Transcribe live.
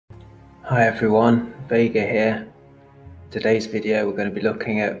Hi everyone, Vega here. Today's video we're going to be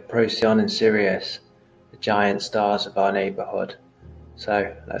looking at Procyon Sirius, the giant stars of our neighbourhood.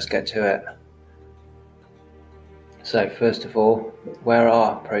 So let's get to it. So first of all, where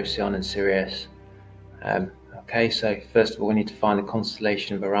are Procyon Sirius? Okay, so first of all we need to find the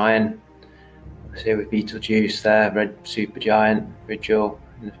constellation of Orion. So with Betelgeuse there, red supergiant, Rigel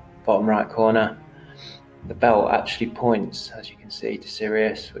in the bottom right corner. The belt actually points, as you can see, to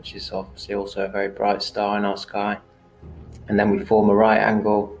Sirius, which is obviously also a very bright star in our sky. And then we form a right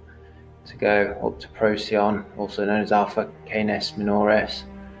angle to go up to Procyon, also known as Alpha Canis Minoris.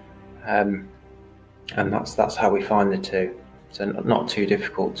 And that's how we find the two. So not too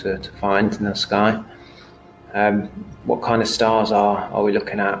difficult to find in the sky. What kind of stars are we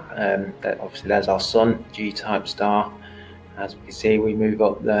looking at? Obviously there's our Sun, G-type star. As we can see, we move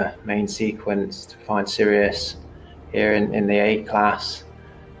up the main sequence to find Sirius here in the A class,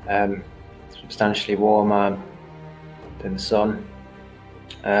 substantially warmer than the Sun.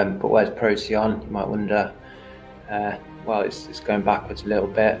 But where's Procyon? You might wonder. Well, it's going backwards a little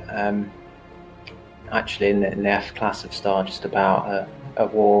bit. Actually, in the F class of star, just about a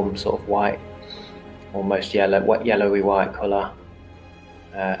warm sort of white, almost yellowy white colour.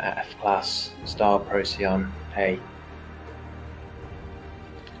 F class star, Procyon A.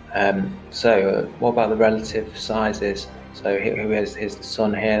 So what about the relative sizes? So here's the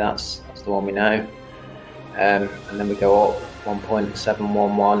Sun here, that's the one we know. And then we go up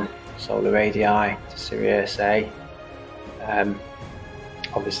 1.711 solar radii to Sirius A.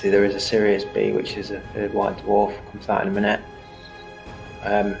 Obviously there is a Sirius B, which is a white dwarf, comes out in a minute.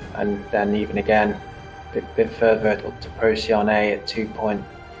 And then even again, a bit further up to Procyon A at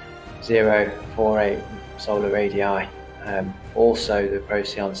 2.048 solar radii. Also the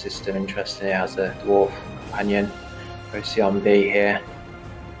Procyon system, interestingly, has a dwarf companion, Procyon B here.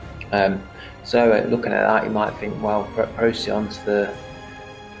 So looking at that, you might think, well, Procyon's the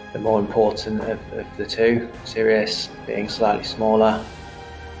more important of the two, Sirius being slightly smaller,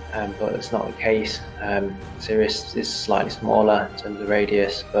 but it's not the case. Sirius is slightly smaller in terms of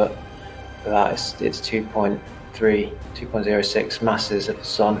radius, but for that it's 2.06 masses of the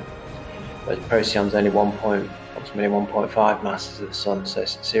Sun, whereas Procyon's only approximately 1.5 masses of the Sun, so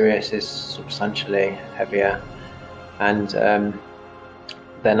Sirius is substantially heavier. And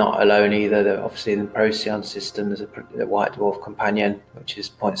they're not alone either. Obviously in the Procyon system there's a white dwarf companion, which is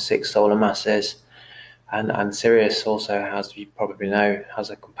 0.6 solar masses, and Sirius also has, you probably know,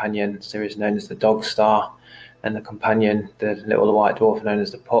 has a companion, Sirius known as the dog star, and the companion, the little white dwarf, known as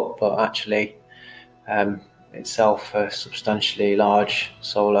the pup, but actually itself a substantially large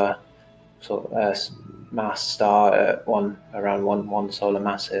solar mass star at around one solar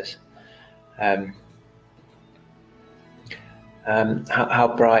masses. How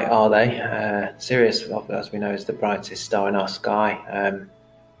bright are they? Sirius, as we know, is the brightest star in our sky.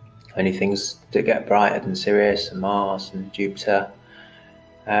 Only things that get brighter than Sirius are Mars and Jupiter,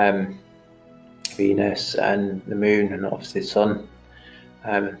 Venus and the Moon, and obviously the Sun.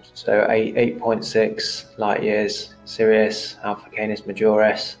 So 8.6 light years Sirius, Alpha Canis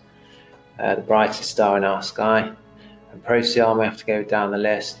Majoris, the brightest star in our sky. And Procyon, we have to go down the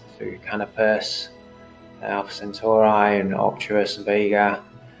list through Canopus, Alpha Centauri and Arcturus and Vega,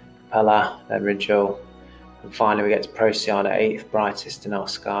 Capella, then Rigel, and finally we get to Procyon at 8th brightest in our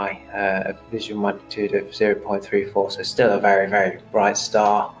sky, a visual magnitude of 0.34, so still a very, very bright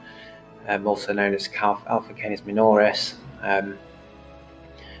star, also known as Alpha Canis Minoris, and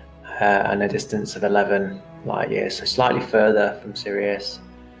a distance of 11 light years, so slightly further from Sirius,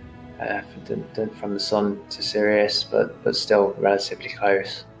 from the Sun to Sirius, but still relatively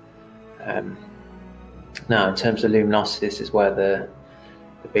close. Now, in terms of luminosity, this is where the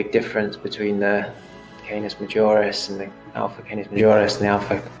big difference between the Canis Majoris and the Alpha Canis Majoris and the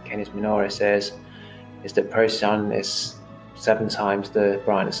Alpha Canis Minoris is that Procyon is 7 times the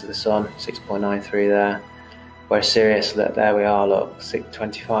brightness of the Sun, 6.93 there, whereas Sirius, there we are, look,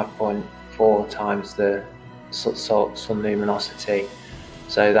 25.4 times the Sun luminosity.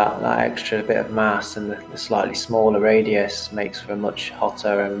 So that extra bit of mass and the slightly smaller radius makes for a much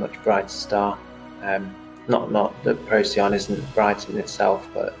hotter and much brighter star. Not that Procyon isn't bright in itself,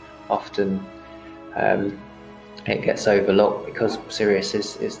 but often it gets overlooked because Sirius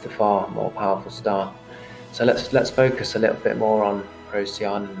is the far more powerful star. So let's focus a little bit more on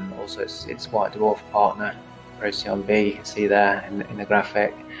Procyon and also its white dwarf partner, Procyon B. You can see there in the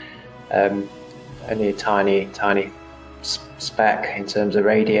graphic. Only a tiny speck in terms of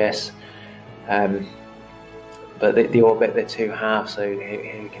radius, but the orbit the two have. So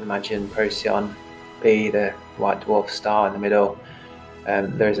here you can imagine Procyon B, the white dwarf star in the middle,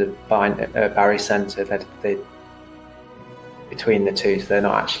 there is a barycenter that between the two, so they're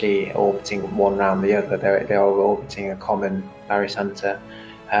not actually orbiting one around the other. They are orbiting a common barycenter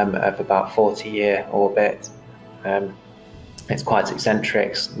of about 40-year orbit. It's quite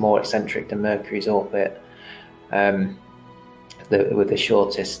eccentric, more eccentric than Mercury's orbit, with the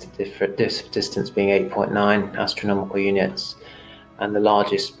shortest distance being 8.9 astronomical units, and the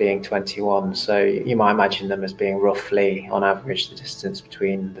largest being 21. So you might imagine them as being roughly, on average, the distance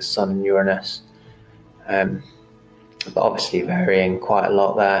between the Sun and Uranus, but obviously varying quite a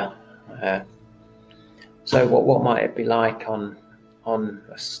lot there. So what might it be like on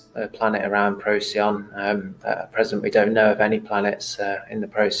a planet around Procyon? At present, we don't know of any planets in the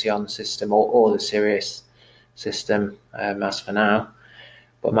Procyon system or the Sirius system as for now.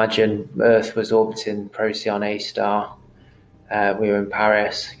 But imagine Earth was orbiting Procyon A star. We were in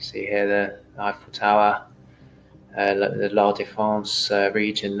Paris. You can see here the Eiffel Tower, the La Défense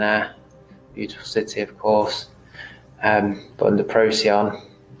region there. Beautiful city, of course. But under Procyon,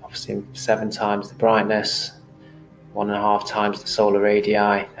 obviously 7 times the brightness, 1.5 times the solar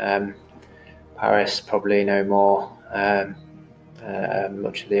radii. Paris probably no more.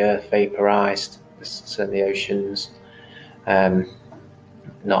 Much of the Earth vaporized. Certainly oceans,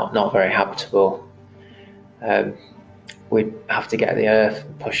 not very habitable. We'd have to get the Earth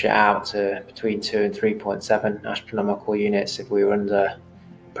and push it out to between 2 and 3.7 astronomical units if we were under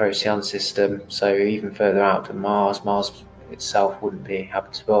Procyon system. So even further out than Mars itself wouldn't be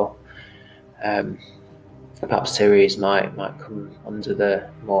habitable. Perhaps Ceres might come under the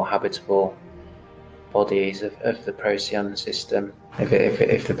more habitable bodies of the Procyon system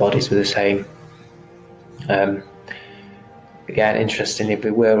if the bodies were the same. Again, interestingly, if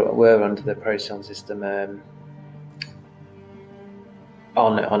we were under the Procyon system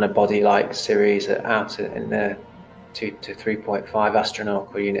on a body like Ceres out in the 2 to 3.5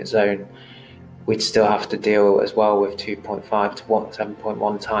 astronomical unit zone, we'd still have to deal as well with 2.5 to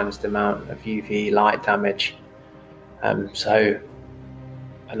 7.1 times the amount of UV light damage. So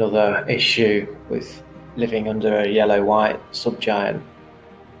another issue with living under a yellow-white subgiant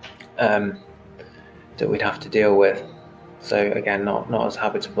that we'd have to deal with. So again, not as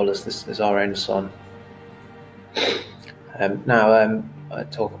habitable as our own sun. Now I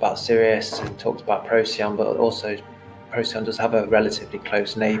talk about Sirius and talked about Procyon, but also Procyon does have a relatively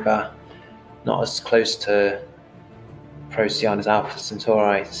close neighbour, not as close to Procyon as Alpha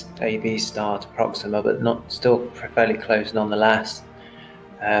Centauri AB star to Proxima, but still fairly close nonetheless.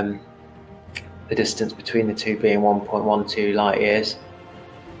 The distance between the two being 1.12 light years.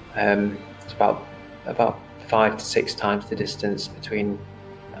 It's about 5 to 6 times the distance between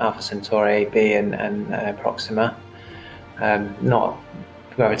Alpha Centauri AB and Proxima. Not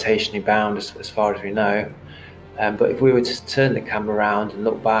gravitationally bound as far as we know. But if we were to turn the camera around and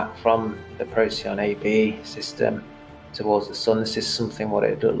look back from the Procyon AB system towards the Sun, this is something what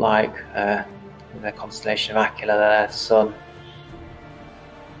it looked like in the constellation of Aquila there, the Sun.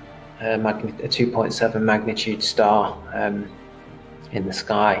 A 2.7 magnitude star in the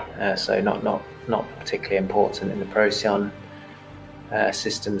sky, so not particularly important in the Procyon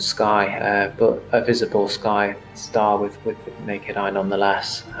system sky, but a visible sky star with the naked eye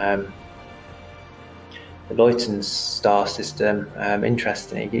nonetheless. The Luyten star system,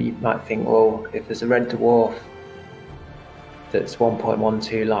 interesting. You might think, well, if there's a red dwarf that's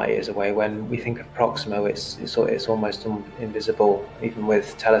 1.12 light years away, when we think of Proxima, it's almost invisible, even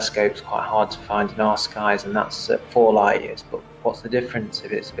with telescopes, quite hard to find in our skies, and that's at 4 light years. But what's the difference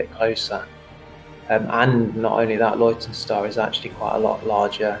if it's a bit closer? And not only that, Luyten star is actually quite a lot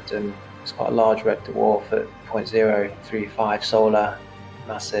larger than, it's quite a large red dwarf at 0.035 solar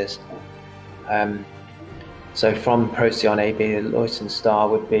masses. So from Procyon AB, the Luyten star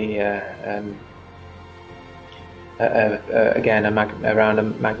would be again around a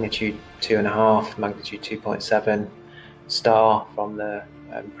magnitude 2.5, magnitude 2.7 star from the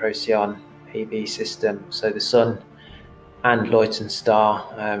Procyon AB system. So the Sun and Luyten star,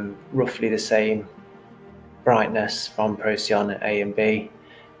 roughly the same brightness from Procyon A and B.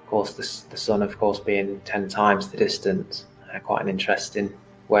 Of course, the Sun, of course, being 10 times the distance. Quite an interesting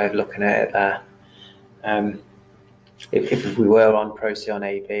way of looking at it there. If we were on Procyon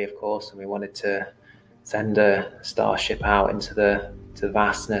AB, of course, and we wanted to send a starship out into the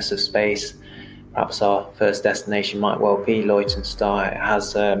vastness of space, perhaps our first destination might well be Luyten star. It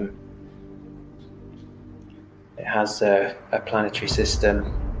has a planetary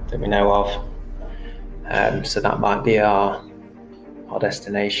system that we know of, so that might be our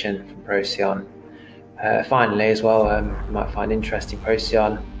destination from Procyon. Finally, as well, you might find interesting,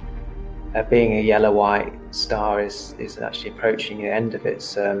 Procyon being a yellow-white star is actually approaching the end of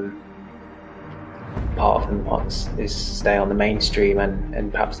its part of them wants is stay on the mainstream,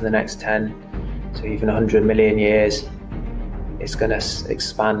 and perhaps in the next 10 to even 100 million years it's going to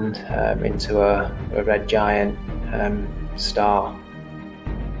expand into a red giant star.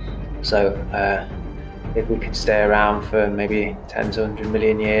 So if we could stay around for maybe 10 to 100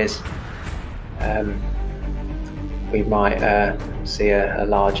 million years, we might see a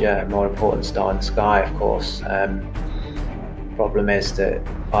larger, more important star in the sky, of course. Problem is that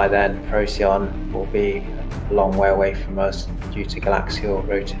by then Procyon will be a long way away from us due to galaxial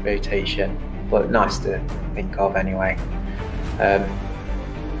rotation, but nice to think of anyway.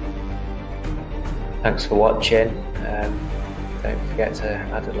 Thanks for watching. Don't forget to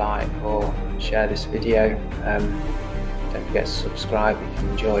add a like or share this video. Don't forget to subscribe if you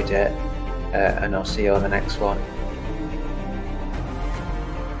enjoyed it, and I'll see you on the next one.